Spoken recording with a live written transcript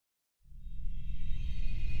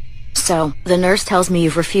So, the nurse tells me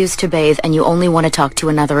you've refused to bathe and you only want to talk to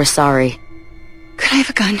another Asari. Could I have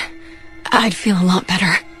a gun? I'd feel a lot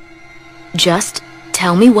better. Just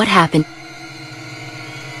tell me what happened.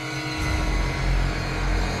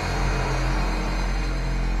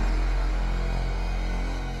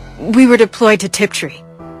 We were deployed to Tiptree.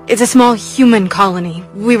 It's a small human colony.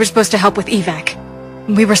 We were supposed to help with evac.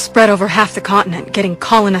 We were spread over half the continent, getting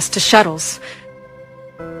colonists to shuttles.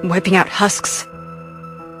 Wiping out husks.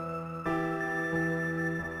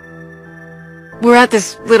 We're at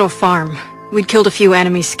this little farm. We'd killed a few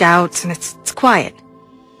enemy scouts, and it's quiet.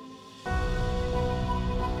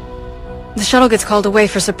 The shuttle gets called away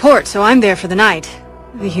for support, so I'm there for the night.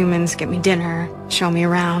 The humans get me dinner, show me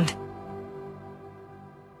around.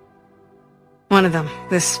 One of them,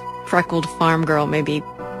 this freckled farm girl, maybe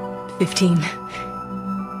 15.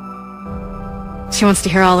 She wants to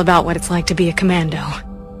hear all about what it's like to be a commando.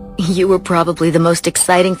 You were probably the most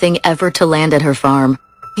exciting thing ever to land at her farm.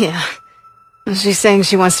 Yeah. She's saying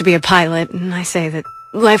she wants to be a pilot, and I say that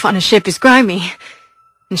life on a ship is grimy.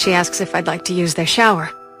 And she asks if I'd like to use their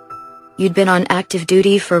shower. You'd been on active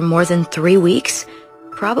duty for more than 3 weeks?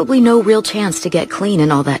 Probably no real chance to get clean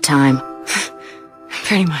in all that time.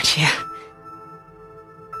 Pretty much, yeah.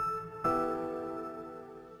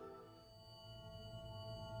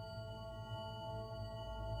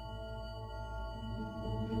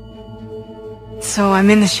 So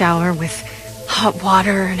I'm in the shower with hot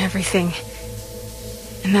water and everything.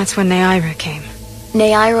 And that's when Naira came.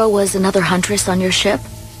 Naira was another huntress on your ship?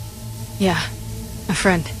 Yeah, a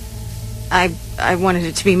friend. I wanted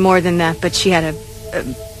it to be more than that, but she had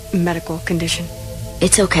a medical condition.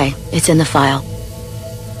 It's okay. It's in the file.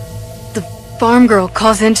 The farm girl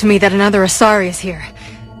calls in to me that another Asari is here.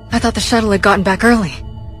 I thought the shuttle had gotten back early.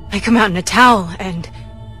 I come out in a towel, and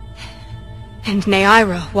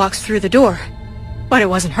Naira walks through the door. But it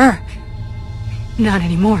wasn't her. Not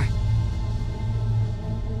anymore.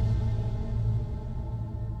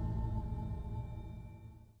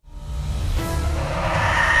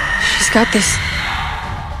 She's got this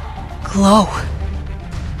glow.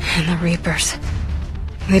 And the Reapers.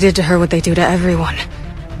 They did to her what they do to everyone.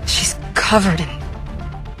 She's covered in...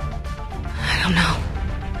 I don't know.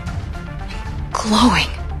 Glowing.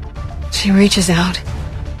 She reaches out.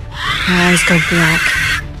 Her eyes go black.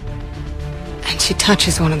 She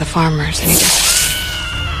touches one of the farmers, and he just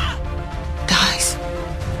dies.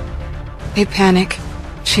 They panic.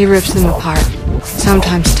 She rips them apart,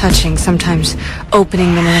 sometimes touching, sometimes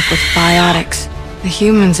opening them up with biotics. The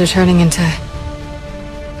humans are turning into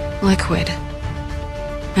liquid.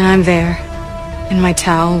 And I'm there, in my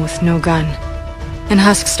towel with no gun, and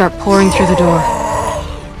husks start pouring through the door.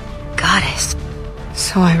 Goddess.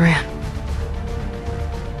 So I ran.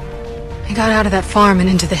 I got out of that farm and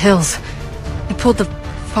into the hills. I pulled the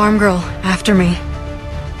farm girl after me.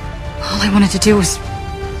 All I wanted to do was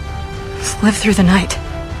live through the night.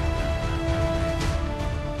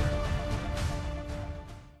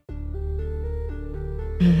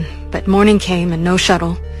 But morning came and no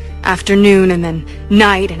shuttle. Afternoon and then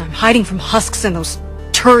night, and I'm hiding from husks and those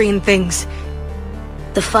Turian things.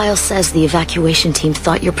 The file says the evacuation team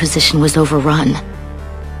thought your position was overrun.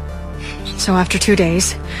 So after 2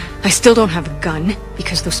 days, I still don't have a gun,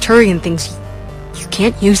 because those Turian things... You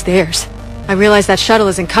can't use theirs. I realize that shuttle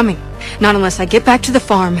isn't coming. Not unless I get back to the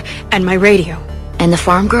farm and my radio. And the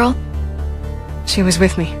farm girl? She was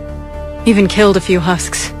with me. Even killed a few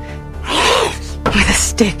husks. With a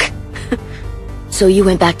stick. So you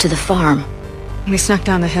went back to the farm? We snuck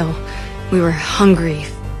down the hill. We were hungry,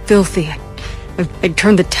 filthy. I'd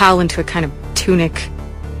turned the towel into a kind of tunic.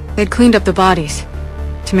 They'd cleaned up the bodies.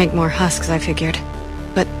 To make more husks, I figured.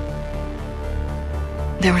 But...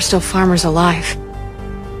 there were still farmers alive.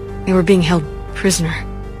 They were being held prisoner.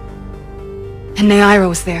 And Naira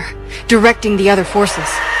was there, directing the other forces.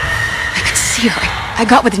 I could see her. I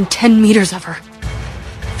got within 10 meters of her.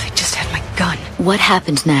 If I just had my gun. What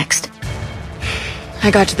happened next?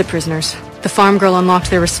 I got to the prisoners. The farm girl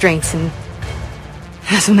unlocked their restraints, and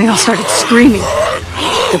that's when they all started screaming.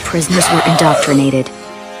 The prisoners were indoctrinated.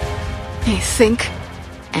 I think.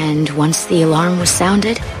 And once the alarm was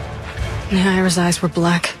sounded? Naira's eyes were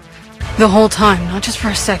black. The whole time, not just for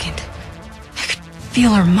a second. I could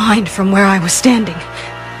feel her mind from where I was standing.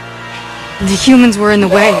 The humans were in the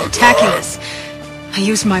way, attacking us. I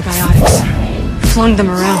used my biotics, flung them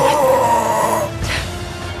around.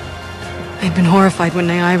 I'd been horrified when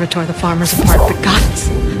Naira tore the farmers apart, but gods,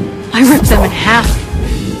 I ripped them in half.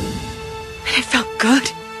 And it felt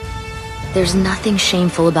good. There's nothing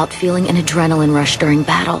shameful about feeling an adrenaline rush during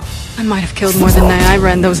battle. I might have killed more than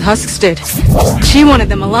Naira and those husks did. She wanted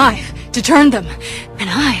them alive, to turn them.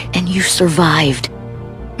 And you survived.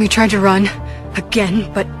 We tried to run,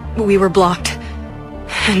 again, but we were blocked.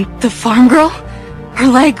 And the farm girl? Her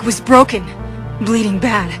leg was broken, bleeding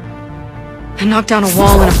bad. I knocked down a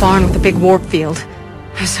wall in a barn with a big warp field.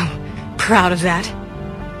 I was so proud of that.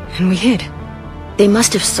 And we hid. They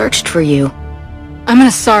must have searched for you. I'm an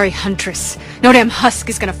Asari huntress. No damn husk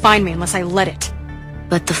is gonna find me unless I let it.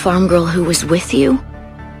 But the farm girl who was with you?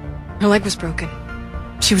 Her leg was broken.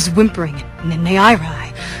 She was whimpering, and then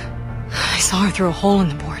Naira, I saw her through a hole in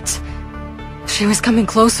the boards. She was coming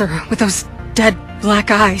closer with those dead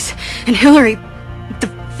black eyes. And Hillary, the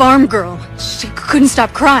farm girl, she couldn't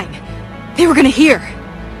stop crying. They were gonna hear.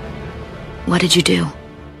 What did you do?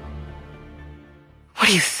 What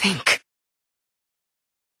do you think?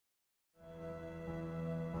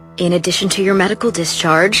 In addition to your medical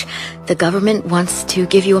discharge, the government wants to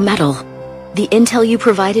give you a medal. The intel you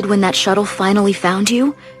provided when that shuttle finally found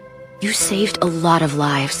you, you saved a lot of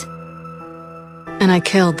lives. And I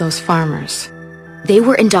killed those farmers. They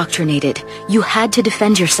were indoctrinated. You had to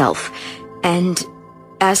defend yourself. And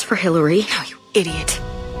as for Hillary... Oh, you idiot.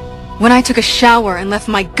 When I took a shower and left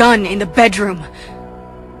my gun in the bedroom,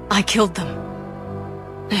 I killed them.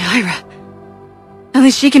 Naira. At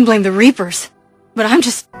least she can blame the Reapers. But I'm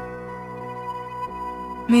just...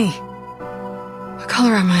 me. What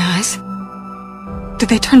color are my eyes? Did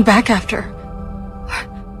they turn back after?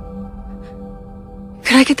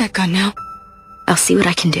 Could I get that gun now? I'll see what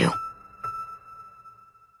I can do.